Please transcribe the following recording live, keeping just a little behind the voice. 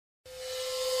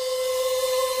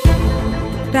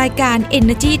รายการ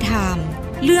Energy Time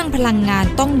เรื่องพลังงาน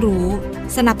ต้องรู้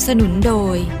สนับสนุนโด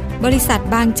ยบริษัท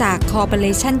บางจากคอร์ปอเร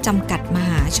ชั่นจำกัดม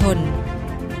หาชน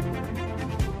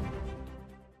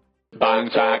บาง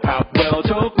จากขับเร็ว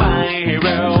ทุกไปให้เ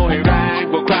ร็วให้แรง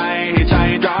กว่าใครให้ใจ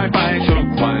ร้อยไปทุก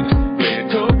วันเปลี่ยน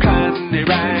ทุกคันให้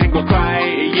แรงกว่าใคร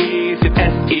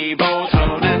20 SE Evo เท่า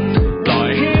นั้นปล่อย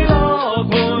ให้โลก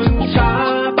หมุนช้า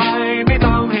ไปไม่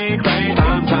ต้องให้ใครต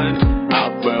ามทันอั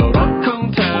พเวลรถของ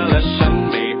เธอและฉัน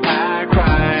ไม่แพ้ใคร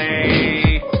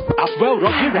อัพเวลร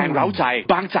ถให้แรงเร้าใจ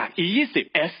บางจาก E20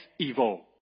 S Evo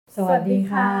สวัสดี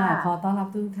ค่ะขอต้อนรับ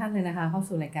ทุกท่านเลยนะคะเข้า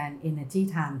สู่รายการ Energy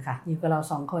Time ค่ะอยู่กับเรา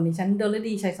2คนดิฉันดลฤ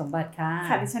ดีชัยสมบัติค่ะ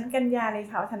ค่ะดิฉันกัญญาเลย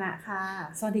ค่ะวัฒนะค่ะ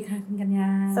สวัสดีค่ะคุณกัญญา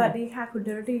สวัสดีค่ะคุณด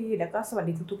ลฤดีแล้วก็สวัส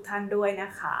ดีทุกท่านด้วยนะ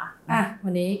คะวั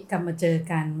นนี้กลับมาเจอ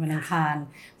กันวันอังคาร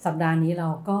สัปดาห์นี้เรา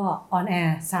ก็ออนแอ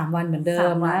ร์3วันเหมือนเดิ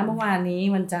มนะเมื่อวานนี้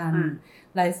วันจันทร์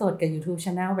ไลฟ์สดกับ YouTube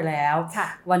Channel ไปแล้ว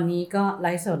วันนี้ก็ไล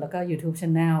ฟ์สดแล้วก็ YouTube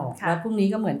Channel แล้วพรุ่งนี้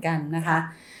ก็เหมือนกันนะคะ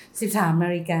13 นา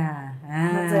ฬิกา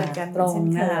มาเจอกันตรง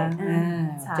นะคะ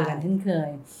เจอกันเช่นเคย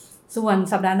ส่วน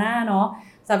สัปดาห์หน้าเนาะ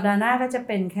สัปดาห์หน้าก็จะเ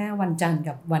ป็นแค่วันจันทร์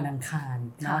กับวันอังคาร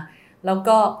นะแล้ว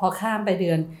ก็พอข้ามไปเดื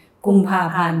อนกุมภา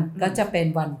พันธ์ก็จะเป็น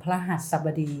วันพฤหัสบ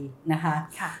ดีนะคะ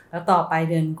แล้วต่อไป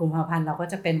เดือนกุมภาพันธ์เราก็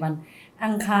จะเป็นวันอั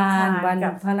งคารวัน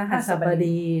พฤหัสบ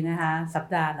ดีนะคะสัป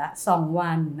ดาห์ละ2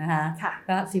วันนะคะ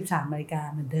ก็13 นาฬิกา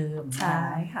เหมือนเดิมใช่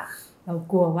ค่ะเรา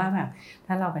กลัวว่าแบบ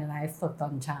ถ้าเราไปไลฟ์สดตอ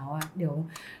นเช้าอ่ะเดี๋ยว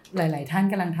หลายๆท่าน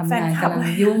กำลังทำงานกำลัง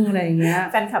ยุ่งอะไรอย่างเงี้ย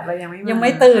แฟนคลับเรายังไ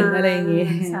ม่ตื่นอะไรอย่างงี้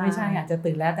ไม่ใช่อาจจะ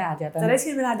ตื่นแล้วแต่อาจจะได้ชิ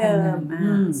นเวลาเดิม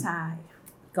ใช่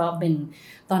ก็เป็น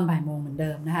ตอนบ่ายโมงเหมือนเ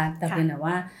ดิมนะคะแต่เป็นแต่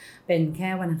ว่าเป็นแค่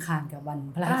วันอังคารกับวัน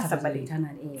พฤหัสบดีเท่า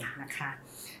นั้นเองนะคะ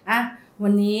วั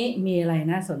นนี้มีอะไร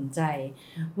น่าสนใจ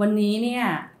วันนี้เนี่ย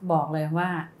บอกเลยว่า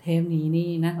เทปนี้นี่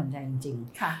น่าสนใจจริง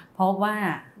ๆเพราะว่า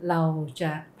เราจ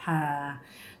ะพา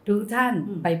ทุกท่าน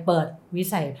ไปเปิดวิ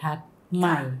สัยทัศน์ให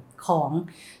ม่ของ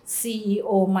CEO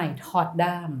ใหม่ถอด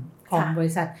ด้ามของบ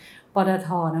ริษัทปตท.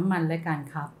น้ำมันและการ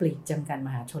ค้าปลีกจำกัดม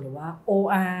หาชนหรือว่า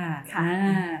OR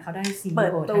เขาได้ CEO เปิ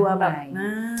ดตัวแบบ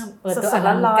เปิดตัว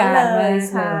ร้อนๆเลย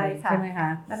ใช่ไหมคะ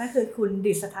และนั่นคือคุณ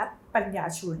ดิษฐทัศน์ปัญญา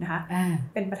ชุนนะคะ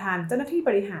เป็นประธานเจ้าหน้าที่บ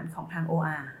ริหารของทาง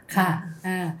OR ค่ะ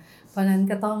เพราะนั้น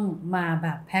ก็ต้องมาแบ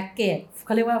บแพ็กเกจเข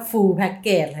าเรียกว่า full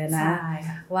package เลยนะ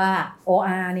ว่า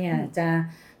OR เนี่ยจะ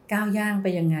ก้าวย่างไป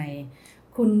ยังไง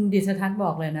คุณดิษฐทัศน์บ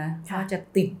อกเลยนะว่าจะ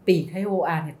ติดปีกให้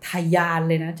OR เนี่ยทะยาน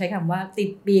เลยนะใช้คำว่าติด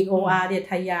ปีก OR เนี่ย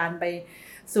ทะยานไป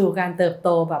สู่การเติบโต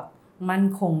แบบมั่น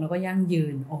คงแล้วก็ยั่งยื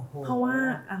นโอ้โหเพราะว่า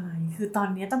อะไรคือตอน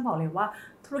นี้ต้องบอกเลยว่า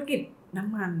ธุรกิจน้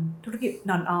ำมันธุรกิจ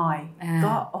นอนออยล์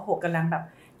ก็โอ้โหกำลังแบบ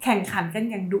แข่งขันกัน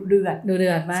อย่างดุเดือด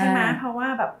มากใช่ไหมเพราะว่า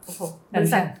แบบโอ้โหบริ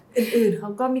ษัทอื่นๆเขา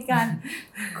ก็มีการ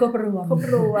ควบรวม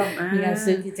มีการ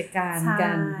ซื้อกิจการ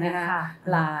กันนะคะ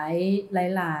หล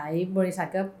ายบริษัท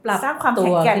ก็ปรับตั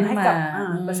วขึ้นมา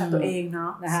บริษัทตัวเองเนา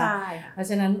ะใช่เพราะ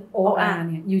ฉะนั้น OR เ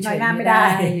นี่ยอยู่เฉยไม่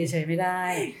ได้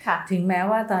ถึงแม้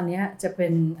ว่าตอนนี้จะเป็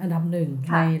นอันดับหนึ่ง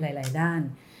ในหลายๆด้าน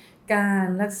การ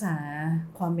รักษา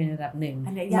ความเป็นอันดับหนึ่ง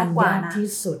มันยากที่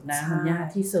สุดนะมันยาก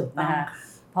ที่สุดนะคะ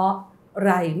เพราะ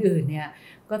รายอื่นๆเนี่ย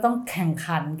ก็ต้องแข่ง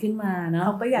ขันขึ้นมาเนาะเข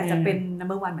าก็อยากจะเป็น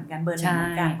number 1เหมือนกันเบอร์ 1เหมื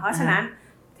อนกันเพราะฉะนั้น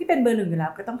ที่เป็นเบอร์ 1อยู่แล้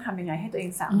วก็ต้องทำยังไงให้ตัวเอง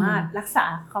สามารถรักษา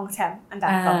ครองแชมป์อันดับ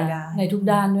ต่อไปได้ในทุก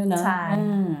ด้านด้วยนะ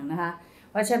นะคะ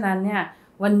เพราะฉะนั้นเนี่ย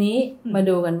วันนี้มา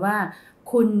ดูกันว่า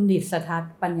คุณดิษฐทัศ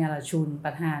น์ปัญญาชุนป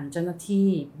ระธานเจ้าหน้าที่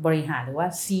บริหารหรือว่า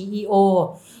CEO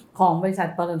ของบริษัท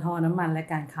ปตท.น้ำมันและ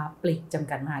การค้าปลีกจำ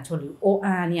กัดมหาชนหรือ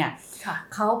OR เนี่ย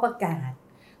เขาประกาศ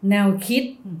แนวคิด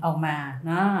ออกมา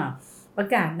นะประ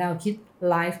กาศแนวคิด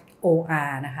Life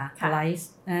OR นะคะ Life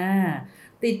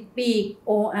ติดปีก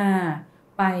OR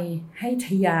ไปให้ท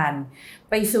ะยาน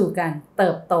ไปสู่การเติ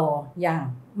บโตอย่าง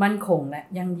มั่นคงและ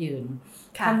ยั่งยืน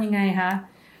ทำยังไงคะ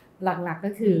หลักๆ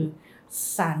ก็คือ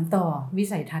สานต่อวิ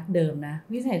สัยทัศน์เดิมนะ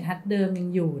วิสัยทัศน์เดิมยัง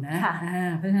อยู่นะ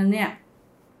เพราะฉะนั้นเนี่ย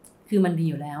คือมันดี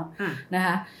อยู่แล้วนะค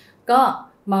ะก็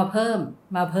มาเ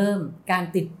พิ่มการ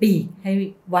ติดปีกให้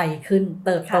ไวขึ้นเ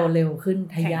ติบโตเร็วขึ้น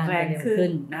ทะยานไปเร็วขึ้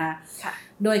นนะคะ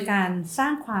โดยการสร้า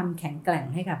งความแข็งแกร่ง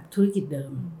ให้กับธุรกิจเดิ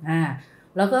ม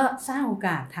แล้วก็สร้างโอก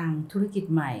าสทางธุรกิจ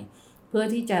ใหม่เพื่อ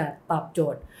ที่จะตอบโจ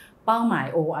ทย์เป้าหมาย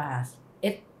OR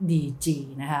SDG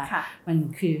นะคะมัน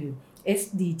คือ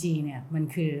SDG เนี่ยมัน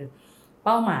คือเ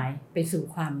ป้าหมายไปสู่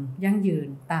ความยั่งยืน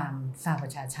ตามสหปร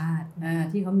ะชาชาติ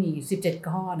ที่เขามี17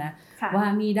ข้อนะว่า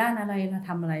มีด้านอะไรนะ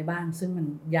ทำอะไรบ้างซึ่งมัน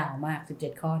ยาวมาก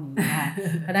17ข้อนี้นะคะ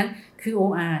เพราะนั้นคือ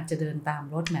OR จะเดินตาม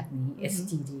รถแมพนี้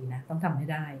SDG นะต้องทำให้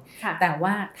ได้แต่ว่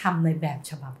าทำในแบบ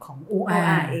ฉบับของ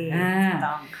OR เอง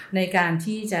ในการ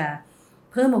ที่จะ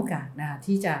เพิ่มโอกาสนะ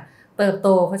ที่จะ เติบโต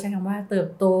เขาใช้คำว่าเติบ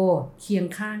โตเคียง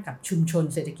ข้างกับชุมชน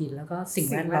เศรษฐกิจแล้วก็สิ่ง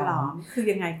แวดล้อมคือ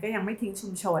ยังไงก็ยังไม่ทิ้งชุ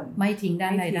มชนไม่ทิ้งด้า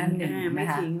นใดด้านหนึ่งนะ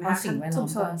คะเพราะสิ่งแวดล้อม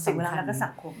ก็สำคัญแล้วก็สั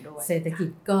งคมด้วยเศรษฐกิจ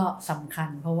ก็สำคัญ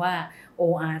เพราะว่า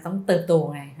OR ต้องเติบโต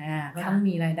ไงก็ต้อง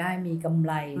มีรายได้มีกำไ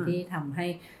รที่ทำให้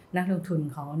นักลงทุน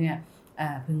เขาเนี่ย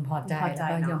พึงพอใจแล้ว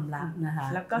ก็ยอมรับนะคะ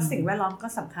แล้วก็สิ่งแวดล้อมก็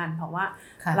สำคัญเพราะว่า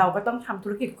เราก็ต้องทำธุ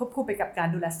รกิจควบคู่ไปกับการ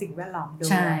ดูแลสิ่งแวดล้อมด้ว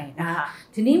ยใช่นะคะ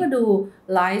ทีนี้มาดู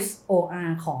Life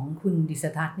OR ของคุณดิษฐ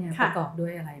ทัศน์เนี่ยประกอบด้ว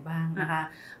ยอะไรบ้างนะคะ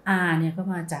R เนี่ยก็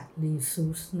มาจาก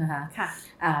Resource นะคะ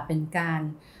เป็นการ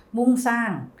มุ่งสร้า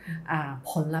ง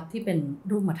ผลลัพธ์ที่เป็น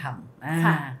รูปธรรม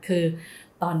คือ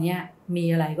ตอนนี้มี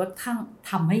อะไรก็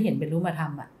ทำให้เห็นเป็นรูปธรร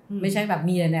มอ่ะไม่ใช่แบบ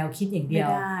มีแนวคิดอย่างเดียว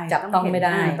จับต้องไม่ไ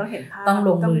ด้ต้องล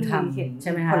งมือทำใ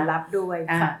ช่ไหมคะผลลัพธ์ด้วย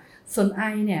ส่วน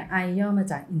I เนี่ย I ย่อมา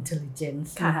จาก intelligence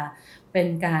นะคะเป็น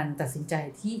การตัดสินใจ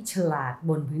ที่ฉลาด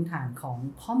บนพื้นฐานของ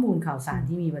ข้อมูลข่าวสาร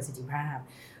ที่มีประสิทธิภาพ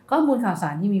ข้อมูลข่าวสา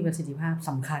รที่มีประสิทธิภาพ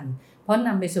สำคัญเพราะน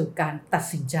ำไปสู่การตัด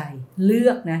สินใจเลื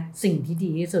อกนะสิ่งที่ดี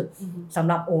ที่สุดสำ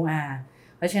หรับ OR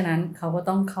เพราะฉะนั้นเขาก็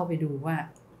ต้องเข้าไปดูว่า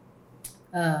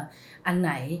อันไ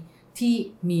หนที่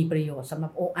มีประโยชน์สำหรั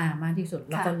บ OR มากที่สุด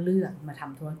แล้วก็เลือกมาท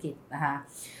ำธุรกิจนะคะ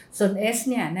ส่วน S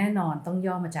เนี่ยแน่นอนต้อง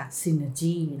ย่อมาจาก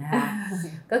Synergy นะคะ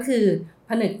ก็คือ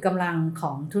ผนึกกำลังข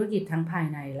องธุรกิจทั้งภาย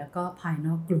ในแล้วก็ภายน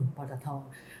อกกลุ่มปตท.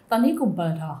ตอนนี้กลุ่มป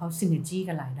ตท.เขา Synergy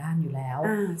กันหลายด้านอยู่แล้ว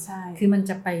ใช่คือมัน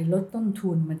จะไปลดต้น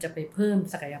ทุนมันจะไปเพิ่ม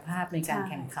ศักยภาพในการ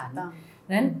แข่งขัน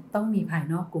นั้นต้องมีภาย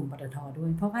นอกกลุ่มปตท.ด้ว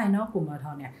ยเพราะภายนอกกลุ่มปตท.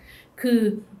เนี่ยคือ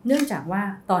เนื่องจากว่า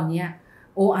ตอนนี้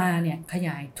OR เนี่ยขย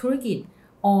ายธุรกิจ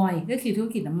ออยล์ก็คือธุร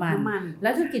กิจน้ำมันและ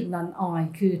ธุรกิจนอนออยล์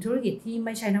คือธุรกิจที่ไ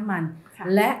ม่ใช้น้ำมัน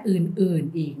และอื่น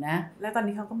ๆอีกนะและตอน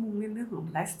นี้เขาก็มุ่งเรื่องของ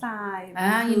ไลฟ์สไตล์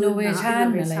อินโนเวชัน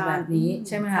อะไรแบบนี้ใ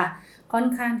ช่ไหมคะค่อน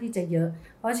ข้างที่จะเยอะ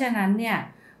เพราะฉะนั้นเนี่ย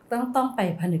ต้องไป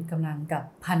ผนึกกำลังกับ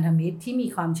พันธมิตรที่มี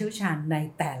ความเชี่ยวชาญใน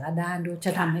แต่ละด้านด้วยจ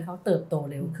ะทำให้เขาเติบโต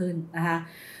เร็วขึ้นนะคะ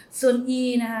ส่วน E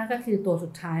นะคะก็คือตัวสุ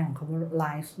ดท้ายของคำว่า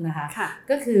life นะคะ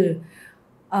ก็คือ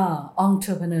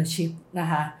entrepreneurship นะ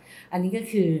คะอันนี้ก็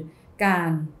คือกา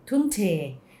รทุ่มเท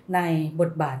ในบ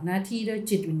ทบาทหน้าที่ด้วย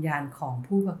จิตวิญญาณของ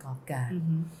ผู้ประกอบการ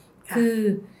คือ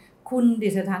คุณดิ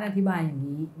ษฐทัศน์อธิบายอย่าง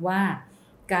นี้ว่า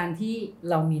การที่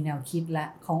เรามีแนวคิดและ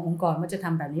ขององค์กรว่าจะท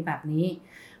ำแบบนี้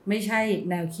ไม่ใช่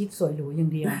แนวคิดสวยหรูอย่า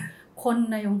งเดียว คน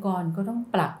ในองค์กรก็ต้อง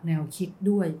ปรับแนวคิด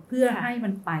ด้วยเพื่อให้มั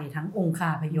นไปทั้งองคา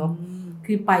พยพ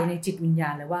คือไปในจิตวิญญา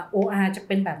ณเลยว่า OR จะเ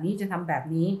ป็นแบบนี้จะทำแบบ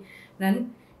นี้นั้น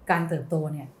การเติบโต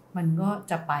เนี่ยมันก็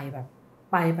จะไปแบบ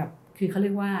คือเขาเรี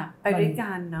ยกว่าไปด้วย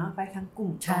กันเนาะไปทั้งกลุ่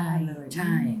มเลยใ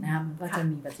ช่นะครับมันก็จะ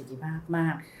มีประสิทธิภาพมา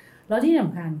กแล้วที่ส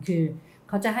ำคัญคือเ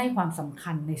ขาจะให้ความสำ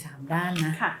คัญใน3ด้านน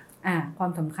ะควา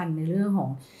มสำคัญในเรื่องขอ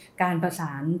งการประส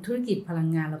านธุรกิจพลัง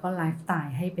งานแล้วก็ไลฟ์สไต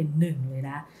ล์ให้เป็นหนึ่งเลย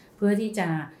นะเพื่อที่จะ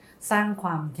สร้างคว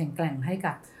ามแข็งแกร่งให้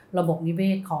กับระบบนิเว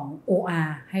ศของ OR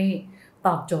ให้ต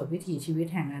อบโจทย์วิถีชีวิต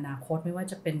แห่งอนาคตไม่ว่า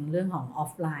จะเป็นเรื่องของออ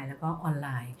ฟไลน์แล้วก็ออนไล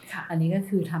น์อันนี้ก็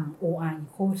คือทำ OR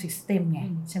Ecosystem ไง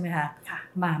ใช่ไหมคะ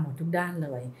มาหมดทุกด้านเล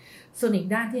ยส่วนอีก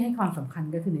ด้านที่ให้ความสำคัญ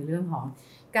ก็คือในเรื่องของ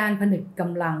การผนึกก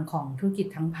ำลังของธุรกิจ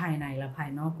ทั้งภายในและภาย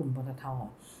นอกกลุ่มปตท.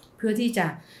เพื่อที่จะ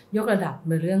ยกระดับใ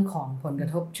นเรื่องของผลกระ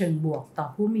ทบเชิงบวกต่อ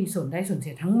ผู้มีส่วนได้ส่วนเ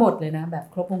สียทั้งหมดเลยนะแบบ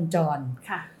ครบวงจร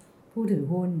ผู้ถือ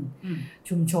หุ้น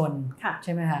ชุมชนใ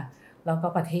ช่ไหมคะแล้วก็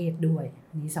ประเทศด้วย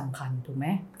นี้สำคัญถูกไหม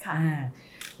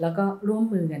แล้วก็ร่วม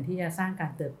มือกันที่จะสร้างกา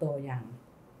รเติบโตอย่าง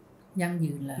ยั่ง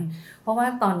ยืนเลยเพราะว่า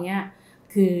ตอนนี้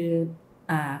คือ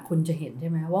คุณจะเห็นใช่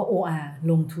ไหมว่า OR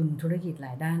ลงทุนธุรกิจหล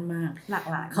ายด้านมากหลาก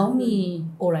หลายเขามี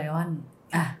Orion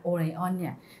Orion เ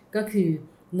นี่ยก็คือ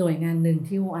หน่วยงานหนึ่ง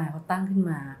ที่ OR เขาตั้งขึ้น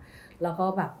มาแล้วก็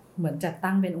แบบเหมือนจัด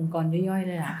ตั้งเป็นองค์กรย่อยๆ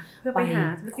เลยเพื่อไปหา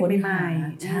ธุรกิจใหม่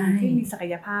ๆที่มีศัก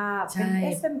ยภาพเป็น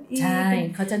SME ใช่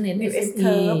เขาจะเน้น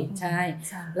SME ใช่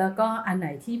แล้วก็อันไหน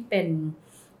ที่เป็น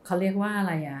เขาเรียกว่าอะ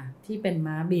ไรที่เป็น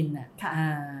ม้าบิน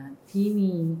ที่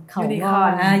มีเขางอยูนิ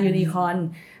คอร์น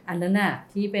อันนั้น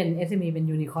ที่เป็น SME เป็น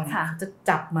ยูนิคอร์นจะ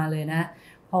จับมาเลยนะ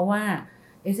เพราะว่า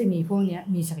SME พวกนี้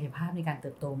มีศักยภาพในการเ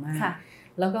ติบโตมาก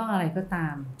แล้วก็อะไรก็ตา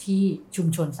มที่ชุม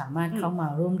ชนสามารถเข้ามา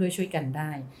ร่วมด้วยช่วยกันไ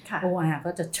ด้ OR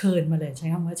ก็จะเชิญมาเลยใช้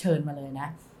คำว่าเชิญมาเลยนะ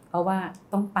เพราะว่า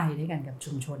ต้องไปด้วยกันกับ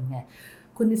ชุมชนไง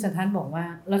คุณดิษฐทัศน์บอกว่า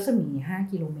รัศมี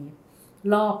5 กิโลเมตร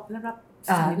รอบ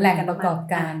แหล่งประกอบ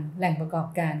ก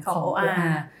ารของ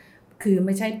OR คือไ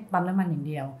ม่ใช่ปั๊มน้ำมันอย่าง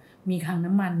เดียวมีคลัง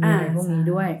น้ำมันมีอะไรพวกนี้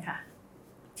ด้วย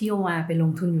ที่ OR ไปล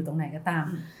งทุนอยู่ตรงไหนก็ตาม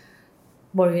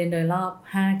บริเวณโดยรอบ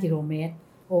5 กิโลเมตร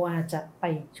OR จะไป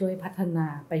ช่วยพัฒนา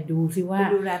ไปดูซิว่า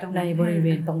ในบริเว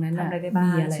ณตรงนั้นมีอะไรได้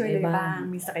บ้าง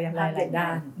มีศักยภาพหลายด้า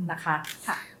นนะคะ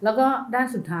แล้วก็ด้าน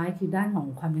สุดท้ายคือด้านของ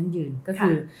ความยั่งยืนก็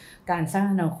คือการสร้าง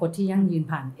อนาคตที่ยั่งยืน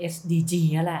ผ่าน SDG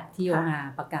นั่นแหละที่ OR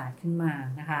ประกาศขึ้นมา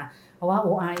นะคะ ราะว่า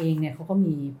OR เองเนี่ยเขาก็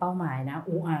มีเป้าหมายนะ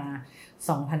OR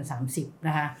 2030น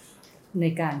ะคะใน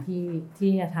การ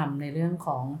ที่จะทำในเรื่องข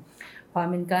องความ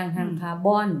เป็นกลางทางคาร์บ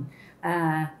อน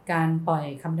การปล่อย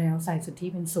คาร์บอนไดออกไซด์สุทธิ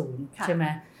เป็นศูนย์ใช่ไหม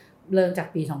เริ่มจาก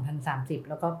ปี 2030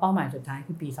 แล้วก็เป้าหมายสุดท้าย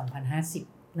คือปี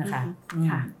 2050 นะคะ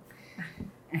ค่ะ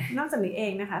นอกจากนี้เอ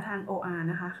งนะคะทาง OR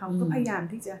นะคะเขาก็พยายาม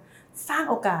ที่จะสร้าง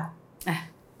โอกาส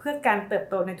เพื่อการเติบ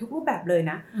โตในทุกรูปแบบเลย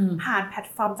นะผ่านแพลต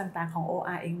ฟอร์มต่างๆของ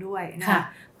OR เองด้วยนะคะ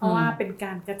เพราะว่าเป็นก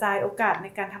ารกระจายโอกาสใน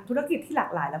การทำธุรกิจที่หลา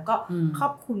กหลายแล้วก็ครอ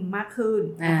บคลุมมากขึ้น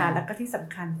นะคะแล้วก็ที่ส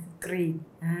ำคัญคือกรีน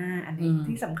อันนี้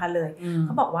ที่สำคัญเลยเข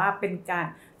าบอกว่าเป็นการ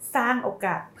สร้างโอก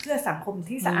าสเพื่อสังคม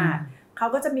ที่สะอาดเขา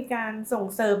ก็จะมีการส่ง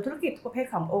เสริมธุรกิจประเภท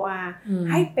ของ OR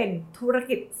ให้เป็นธุร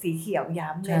กิจสีเขียวย้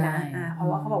ำเลยนะเพราะ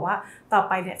ว่าเขาบอกว่าต่อ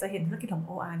ไปเนี่ยจะเห็นธุรกิจของ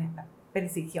OR เนี่ยแบบเป็น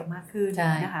สีเขียวมากขึ้น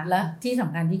นะคะและที่ส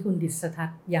ำคัญที่คุณดิษทัศ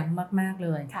น์ย้ำมากๆเล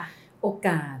ยโอก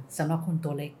าสสำหรับคน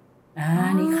ตัวเล็ก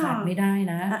นี่ขาดไม่ได้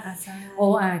นะ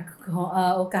OR ของ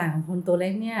โอกาสของคนตัวเล็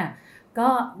กเนี่ยก็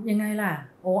ยังไงล่ะ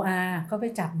OR ก็ไป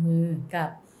จับมือกับ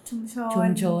ชุม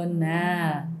ชนนะ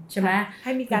ใช่ไหมใ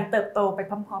ห้มีการเติบโตไป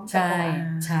พร้อมๆกัน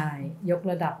ใช่ยก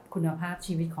ระดับคุณภาพ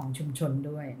ชีวิตของชุมชน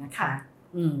ด้วยนะคะ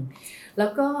แล้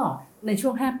วก็ในช่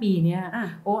วง5ปีนี้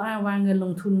OR วางเงินล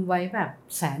งทุนไว้แบบ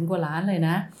100,000 กว่าล้านเลยน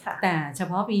ะแต่เฉ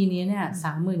พาะปีนี้เนี่ย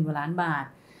 30,000 กว่าล้านบาท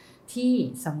ที่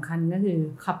สำคัญก็คือ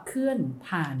ขับเคลื่อน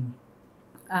ผ่าน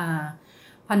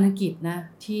พันธกิจนะ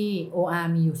ที่ OR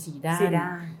มีอยู่4 ด้าน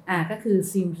ก็คือ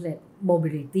Seamless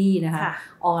Mobility นะคะ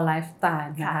All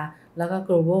Lifestyle นะคะแล้วก็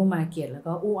Global Market แล้ว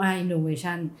ก็ OR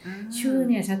Innovation ชื่อ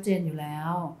เนี่ยชัดเจนอยู่แล้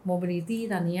ว Mobility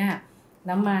ตอนนี้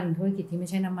น้ำมันธุรกิจที่ไม่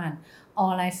ใช่น้ำมัน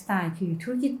All Lifestyle คือธุ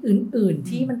รกิจอื่นๆ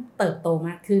ที่มันเติบโตม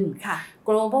ากขึ้น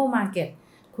Global Market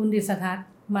คุณดิษทัศน์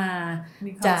มา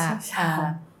จาก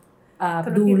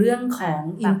ดูเรื่องของ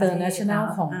International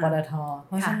ของปตท.เ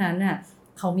พราะฉะนั้นเนี่ย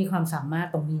เขามีความสามารถ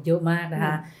ตรงนี้เยอะมากนะค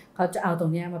ะเขาจะเอาตร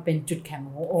งนี้มาเป็นจุดแข็งข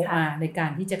อง OR ในการ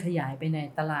ที่จะขยายไปใน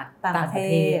ตลาดต่างประเท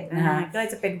ศนะคะก็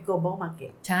จะเป็น global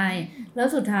market ใช่แล้ว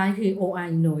สุดท้ายคือ OR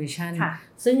innovation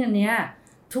ซึ่งอันเนี้ย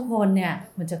ทุกคนเนี่ย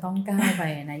มันจะต้องก้าวไป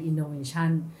ใน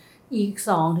innovation อีก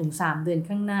 2-3 เดือน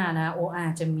ข้างหน้านะ OR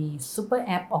จะมี super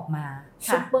app ออกมา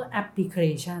super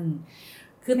application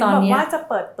คือตอนนี้ว่าจะ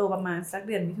เปิดตัวประมาณสักเ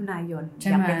ดือนมิถุนายนอ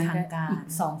ย่างเป็นทางการอีก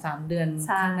 2-3 เดือน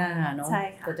ข้างหน้าเนาะ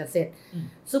ก็จะเสร็จ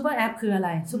ซูเปอร์แอปคืออะไร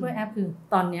ซูเปอร์แอปคือ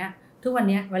ตอนนี้ทุกวัน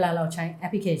นี้เวลาเราใช้แอป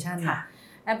พลิเคชัน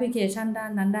แอปพลิเคชันด้า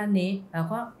นนั้นด้านนี้เรา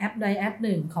ก็แอปใดแอปห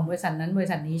นึ่งของบริษัทนั้นบริ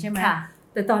ษัทนี้ใช่ไหม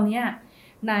แต่ตอนนี้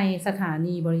ในสถา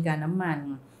นีบริการน้ำมัน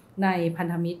ในพัน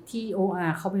ธมิตรที่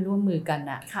OR เข้าไปร่วมมือกัน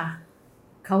อ่ะ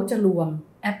เขาจะรวม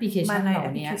แอปพลิเคชันเหล่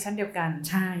านี้แอปพลิเคชันเดียวกัน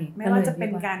ใช่ไม่ว่าจะเป็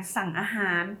นการสั่งอาห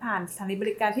ารผ่านสถานีบ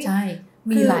ริการที่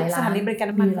มีหลายร้านสถานีบริการ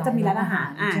น้ำมันจะมีร้านอาหาร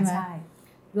ใช่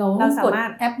เราสามาร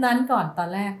ถแอปนั้นก่อนตอน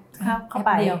แรกเข้าไ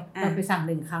ปเดียวเราไปสั่ง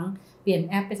1 ครั้งเปลี่ยน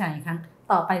แอปไปสั่งอีกครั้ง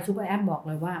ต่อไปซูเปอร์แอปบอกเ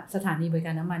ลยว่าสถานีบริก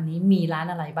ารน้ำมันนี้มีร้าน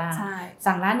อะไรบ้าง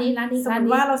สั่งร้านนี้ร้านนี้สมม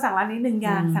ติว่าเราสั่งร้านนี้1 อ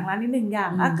ย่างสั่งร้านนี้1 อย่า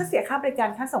งก็เสียค่าบริการ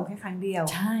ค่าส่งแค่ครั้งเดียว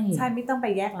ใช่ไม่ต้องไป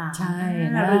แยกร้าน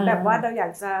หรือแบบว่าเราอยา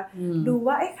กจะดู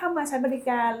ว่าเข้ามาใช้บริ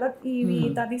การรถ EV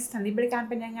ตอนนี้สถานีบริการ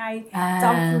เป็นยังไงจ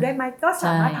องคิวได้ไหมก็ส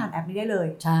ามารถผ่านแอปนี้ได้เลย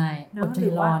ใช่ห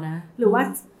รือว่า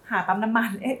หาปั๊มน้ำมัน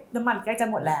น้ำมันใกล้จะ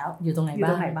หมดแล้วอยู่ตรงไหน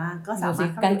บ้างก็สามาร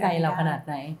ถใกล้ๆเราขนาดไ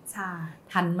หนใช่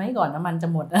ทันไหมก่อนน้ำมันจะ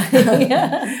หมด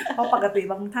เพราะปกติ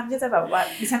บางท่านก็จะแบบว่า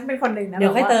ดิฉันเป็นคนหนึ่งนะเดี๋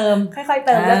ยวค่อยเติม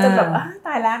แล้วจะแบบต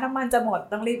ายแล้วน้ำมันจะหมด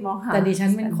ต้องรีบมองหาแต่ดิฉั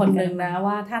นเป็นคนหนึ่งนะ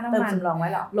ว่าถ้าน้ำมัน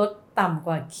ลดต่ำก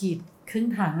ว่าขีดครึ่ง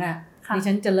ถังอ่ะดิ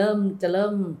ฉันจะเริ่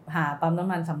มหาปั๊มน้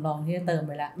ำมันสำรองที่จะเติมไ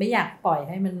ปแล้วไม่อยากปล่อยใ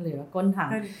ห้มันเหลือก้นถัง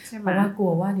เพราะว่ากลั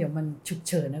วว่าเดี๋ยวมันฉุก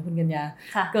เฉินนะคุณกัญญา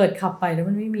เกิดขับไปแล้ว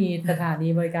มันไม่มีสถานี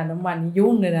บริการน้ำมัน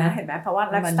ยุ่งเลยนะเห็นไหมเพราะว่า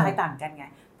ไลฟ์สไตล์ต่างกันไง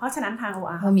เพราะฉะนั้นทาง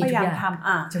OR พยายามท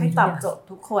ำให้ตอบโจทย์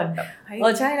ทุกคนแบบ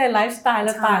ใช่เลยไลฟ์สไตล์แ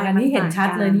ล้วต่างกันนี่เห็นชัด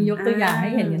เลยนี่ยกตัวอย่างให้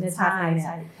เห็นกันชัดเลยเนี่ย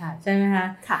ใช่ไหมคะ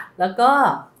แล้วก็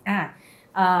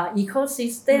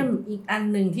ecosystem อีกอัน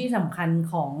หนึ่งที่สำคัญ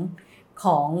ขอ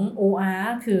ง OR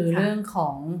คือเรื่องขอ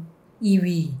ง EV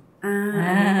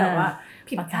แต่ว่า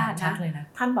ผิดคาดนะ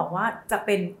ท่านบอกว่าจะเ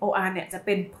ป็น OR เนี่ยจะเ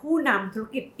ป็นผู้นำธุร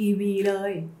กิจ EV เล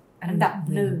ยอันดับ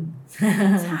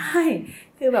 1ใช่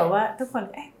คือแบบว่าทุกคน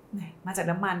มาจาก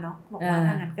น้ำมันเนาะบอกว่า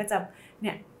ถ้างั้นก็จะเ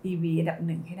นี่ย EV อันดับ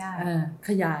 1ให้ได้ข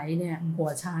ยายเนี่ยหั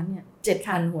วชาร์จเนี่ย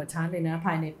 7,000 หัวชาร์จเลยนะภ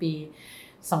ายในปี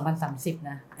2030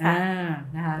นะ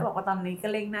นะคะบอกว่าตอนนี้ก็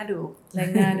เร่งหน้าดู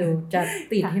จะ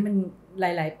ติดให้มันห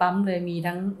ลายๆปั๊มเลยมี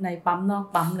ทั้งในปั๊มนอก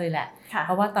ปั๊มเลยแหละเพ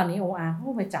ราะว่าตอนนี้ OR เขา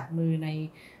ไปจับมือใน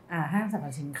ห้างสร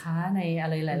รพสินค้าในอะ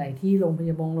ไรหลายๆที่โรงพ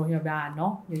ยาบาลเนา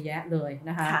ะเยอะแยะเลย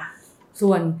นะคะ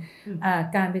ส่วน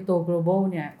การไปตัว global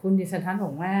เนี่ยคุณดิษทัศน์บ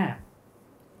อกว่า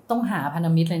ต้องหาพันธ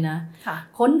มิตรเลยนะ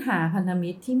ค้นหาพันธมิ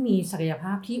ตรที่มีศักยภ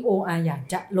าพที่ OR อยาก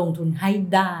จะลงทุนให้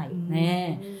ได้แน่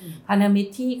พันธมิต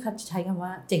รที่เขาใช้คำว่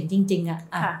าเจ๋งจริง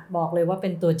ๆบอกเลยว่าเป็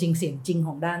นตัวจริงเสียงจริงข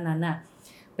องด้านนั้น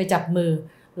ไปจับมือ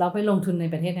เราไปลงทุนใน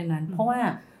ประเทศนั้นเพราะว่า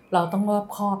เราต้องรอบ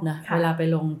คอบนะเวลาไป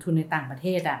ลงทุนในต่างประเท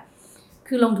ศ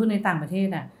คือลงทุนในต่างประเทศ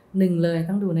หนึ่งเลย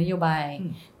ต้องดูนโยบาย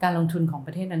การลงทุนของป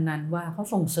ระเทศนั้นๆว่าเขา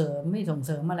ส่งเสริมไม่ส่งเ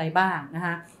สริมอะไรบ้างนะค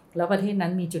ะแล้วประเทศนั้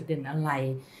นมีจุดเด่นอะไร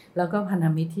แล้วก็พันธ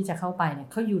มิตรที่จะเข้าไปเนี่ย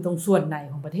เขาอยู่ตรงส่วนไหน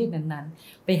ของประเทศนั้น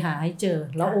ๆไปหาให้เจอ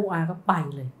แล้ว OR ก็ไป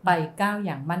เลยไปก้าวอ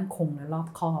ย่างมั่นคงและรอบ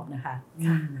คอบนะคะ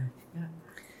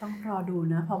ต้องรอดู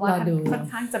นะเพราะว่าค่อน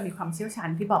ข้างจะมีความเชี่ยวชาญ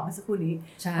ที่บอกเมื่อสักครู่นี้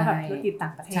ว่าแบบธุรกิจต่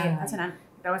างประเทศเพราะฉะนั้น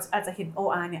เราอาจจะเห็น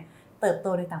OR เนี่ยเติบโต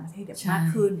ในต่างประเทศมาก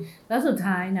ขึ้นแล้วสุด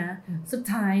ท้ายเ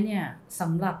นี่ยส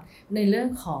ำหรับในเรื่อง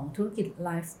ของธุรกิจไล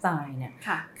ฟ์สไตล์เนี่ย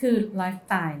คือไลฟ์ส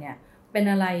ไตล์เนี่ยเป็น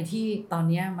อะไรที่ตอน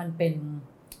นี้มันเป็น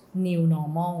new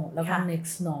normal แล้วก็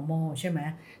next normal ใช่ไหม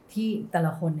ที่แต่ล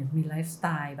ะคนเนี่ยมีไลฟ์สไต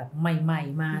ล์แบบใหม่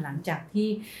ๆมาหลังจากที่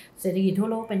เศรษฐกิจทั่ว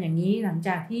โลกเป็นอย่างนี้หลังจ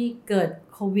ากที่เกิด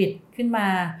โควิดขึ้นมา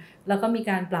แล้วก็มี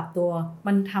การปรับตัว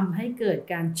มันทำให้เกิด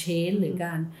การเชนหรือก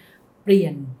ารเปลี่ย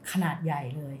นขนาดใหญ่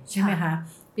เลยใช่ไหมคะ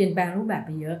เปลี่ยนแปลงรูปแบบไ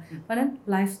ปเยอะเพราะฉะนั้น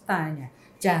ไลฟ์สไตล์เนี่ย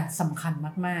จะสำคัญ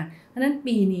มากๆเพราะฉะนั้น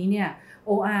ปีนี้เนี่ย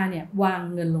OR เนี่ยวาง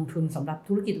เงินลงทุนสำหรับ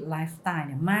ธุรกิจไลฟ์สไตล์เ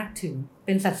นี่ยมากถึงเ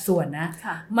ป็นสัดส่วนนะ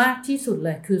มากที่สุดเล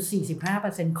ยคือ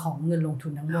 45% ของเงินลงทุ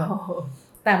นทั้งหมด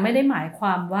แต่ไม่ได้หมายคว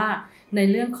ามว่าใน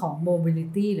เรื่องของ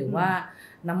mobility หรือว่า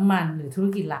น้ำมันหรือธุร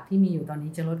กิจหลักที่มีอยู่ตอน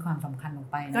นี้จะลดความสำคัญลง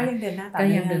ไปนะก็ยังเดินหน้าต่อ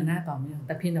เนื่องแ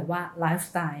ต่เพียงแต่ว่าไลฟ์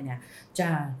สไตล์เนี่ยจะ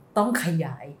ต้องขย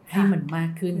ายให้มันมาก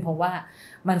ขึ้นเพราะว่า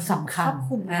มันสำคัญครอบ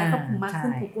คลุมมากขึ้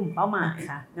นทุกกลุ่มเป้าหมาย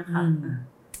นะคะ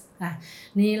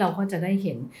นี่เราก็จะได้เ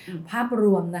ห็นภาพร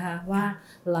วมนะคะว่า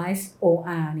Life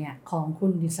OR เนี่ยของคุ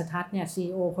ณดิษฐทัศน์เนี่ย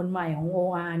CEO คนใหม่ของ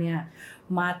OR เนี่ย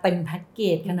มาเต็มแพ็กเก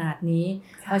จขนาดนี้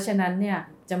เพราะฉะนั้นเนี่ย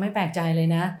จะไม่แปลกใจเลย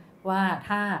นะว่า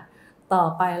ถ้าต่อ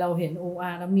ไปเราเห็น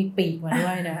OR แล้วมีปีกมาด้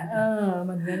วยนะ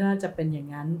มันก็น่าจะเป็นอย่าง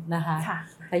นั้นนะคะ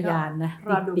พยานนะ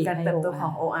รอดูการเติบโตขอ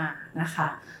ง OR นะคะ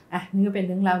นี่ก็เป็นเ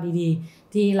รื่องราวดี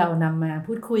ๆที่เรานำมา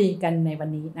พูดคุยกันในวัน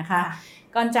นี้นะคะ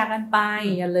ก่อนจากกันไป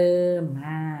อย่าลืม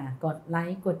กดไล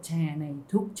ค์กดแชร์ใน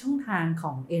ทุกช่องทางข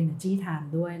อง Energy Time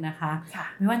ด้วยนะคะ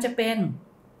ไม่ว่าจะเป็น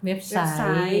เว็บไซ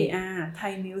ต์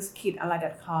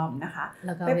thainews-online.com นะคะ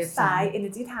เว็บไซต์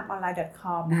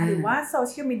energytimeonline.com นะคะหรือว่าโซเ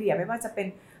ชียลมีเดียไม่ว่าจะเป็น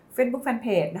Facebook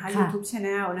Fanpage นะคะ YouTube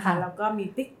Channel นะคะแล้วก็มี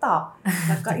TikTok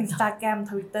แล้วก็ Instagram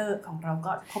Twitter ของเรา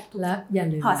ก็ครบทุกแล้วอย่า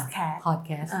ลืม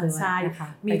Podcast ด้วยใช่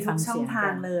มีทุกช่องทา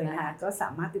งเลยนะคะก็สา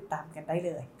มารถติดตามกันได้เ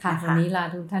ลยค่ะวันนี้ลา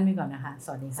ทุกท่านไปก่อนนะคะส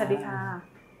วัสดีค่ะ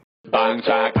บางจ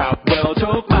ากขับเร็ว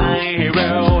ทุกไปให้เ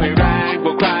ร็วให้แรงก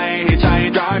ว่าใครให้ใจ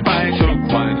ร้อยไปทุก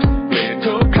วันเปลี่ยน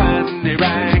ทุกคันให้แร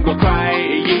งกว่าใคร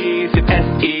20 SE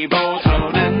Evo เท่า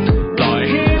นั้นปล่อย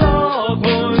ให้โลกห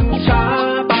มุนช้า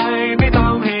ไปไม่ต้อ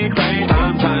งให้ใครตา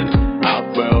มทันอัพ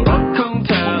เวลรถของเ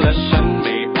ธอและฉันไ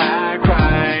ม่แพ้ใคร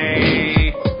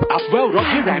อัพเวลรถ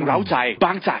ให้แรงเร้าใจบ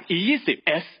างจาก E20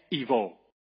 S Evo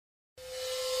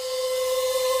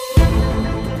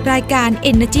รายการ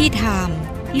Energy Time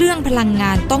เรื่องพลังง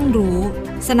านต้องรู้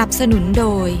สนับสนุนโด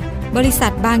ยบริษั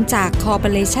ทบางจากคอร์ปอ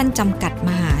เรชั่นจำกัดม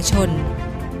หาชน